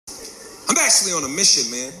I'm actually on a mission,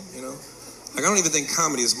 man, you know? Like, I don't even think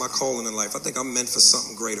comedy is my calling in life. I think I'm meant for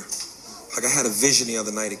something greater. Like, I had a vision the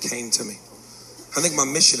other night, it came to me. I think my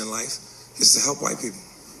mission in life is to help white people.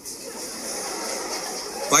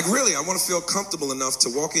 Like, really, I want to feel comfortable enough to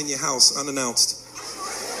walk in your house unannounced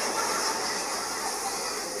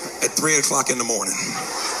at 3 o'clock in the morning.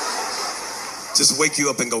 Just wake you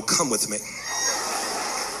up and go, come with me.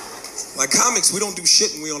 Like comics, we don't do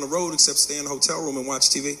shit when we on the road except stay in a hotel room and watch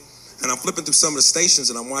TV. And I'm flipping through some of the stations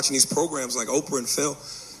and I'm watching these programs like Oprah and Phil,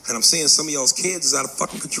 and I'm seeing some of y'all's kids is out of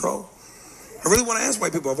fucking control. I really want to ask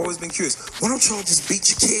white people, I've always been curious, why don't y'all just beat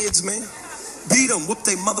your kids, man? Beat them, whoop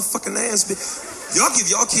they motherfucking ass. Y'all give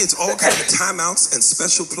y'all kids all kinds of timeouts and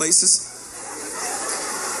special places.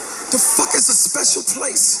 The fuck is a special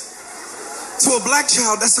place? To a black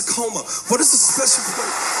child, that's a coma. What is a special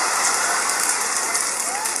place?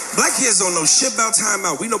 Black kids don't know shit about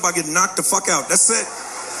timeout. We know about getting knocked the fuck out. That's it.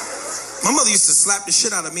 My mother used to slap the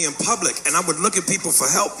shit out of me in public, and I would look at people for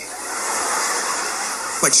help.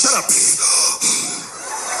 Like, shut up.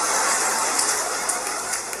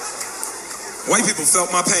 White people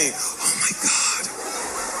felt my pain. Oh my God.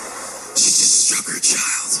 She just struck her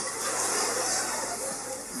child.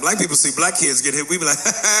 Black people see black kids get hit. We be like,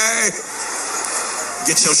 hey,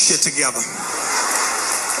 get your shit together.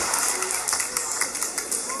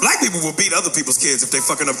 Black people will beat other people's kids if they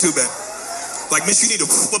fucking up too bad. Like, miss, you need to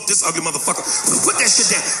whoop this ugly motherfucker. Put that shit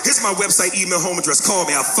down. Here's my website, email, home address. Call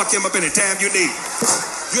me. I'll fuck him up anytime you need.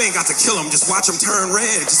 You ain't got to kill him. Just watch him turn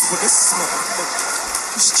red. Just put this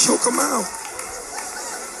motherfucker. Just choke him out.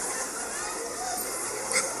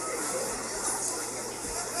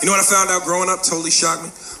 You know what I found out growing up? Totally shocked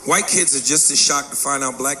me. White kids are just as shocked to find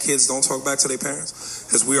out black kids don't talk back to their parents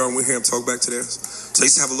as we are when we hear them talk back to theirs. So I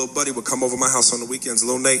used to have a little buddy would come over my house on the weekends,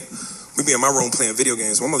 little Nate. We'd be in my room playing video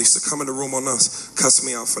games. My mother used to come in the room on us, cuss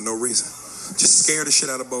me out for no reason. Just scare the shit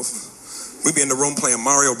out of both of us. We'd be in the room playing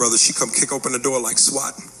Mario Brothers. She'd come kick open the door like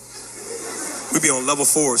SWAT. We'd be on level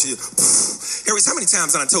 4. She'd, Aries, how many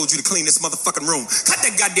times have I told you to clean this motherfucking room? Cut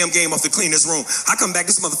that goddamn game off to clean this room. I come back,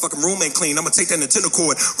 this motherfucking room ain't clean. I'm gonna take that Nintendo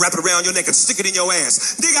cord, wrap it around your neck, and stick it in your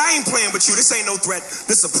ass. Nigga, I ain't playing with you. This ain't no threat.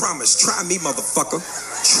 This is a promise. Try me, motherfucker.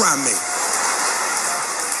 Try me.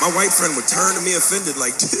 My white friend would turn to me offended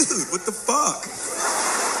like, dude, what the fuck?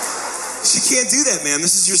 She can't do that, man.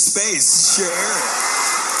 This is your space. This is your area.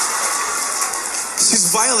 She's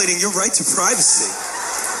violating your right to privacy.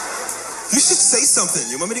 You should say something.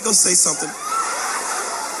 You want me to go say something?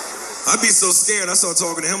 I'd be so scared. I started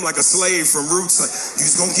talking to him like a slave from Roots. Like, you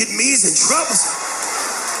was gonna get me in trouble.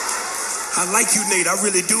 I like you, Nate. I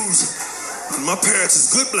really do. My parents is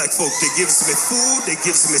good black folk. They gives me food. They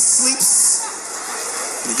gives me sleeps.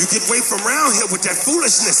 And you get away from around here with that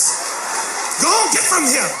foolishness. Go on, get from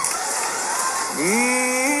here.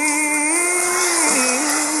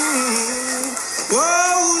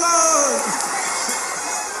 Whoa, Lord.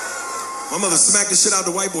 My mother smacked the shit out of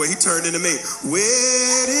the white boy. He turned into me.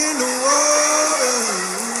 Wet in the water.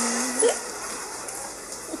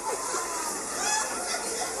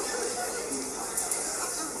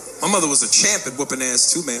 My mother was a champ at whooping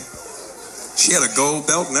ass too, man. She had a gold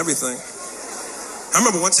belt and everything. I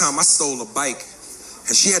remember one time I stole a bike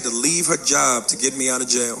and she had to leave her job to get me out of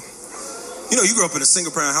jail. You know, you grew up in a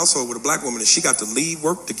single parent household with a black woman and she got to leave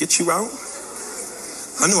work to get you out.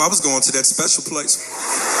 I knew I was going to that special place.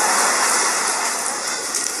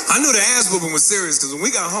 I knew the ass whooping was serious because when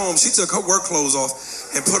we got home, she took her work clothes off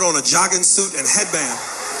and put on a jogging suit and headband.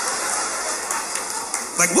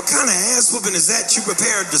 Like, what kind of ass whooping is that? You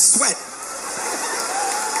prepared to sweat.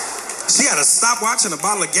 She had a stopwatch and a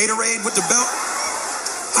bottle of Gatorade with the belt.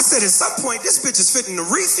 I said, at some point, this bitch is fitting to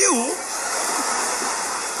refuel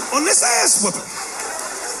on this ass whooping.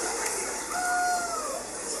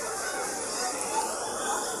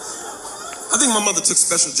 I think my mother took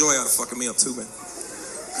special joy out of fucking me up too, man.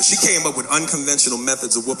 She came up with unconventional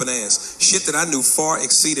methods of whooping ass. Shit that I knew far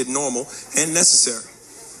exceeded normal and necessary.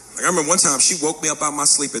 Like, I remember one time she woke me up out of my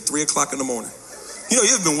sleep at 3 o'clock in the morning. You know,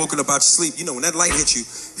 you ever been woken up out your sleep? You know, when that light hits you,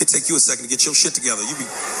 it take you a second to get your shit together. You be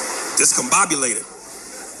discombobulated.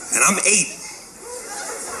 And I'm 8.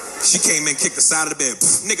 She came in, kicked the side of the bed.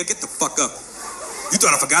 Nigga, get the fuck up. You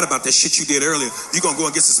thought I forgot about that shit you did earlier. You gonna go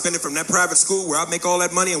and get suspended from that private school where I make all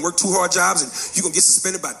that money and work 2 hard jobs, and you gonna get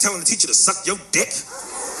suspended by telling the teacher to suck your dick?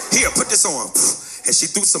 Here, put this on. And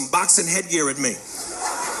she threw some boxing headgear at me.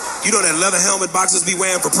 You know that leather helmet boxers be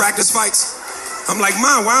wearing for practice fights? I'm like,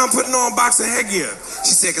 Mom, why I'm putting on boxing headgear?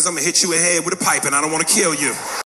 She said, because I'm gonna hit you in the head with a pipe and I don't want to kill you.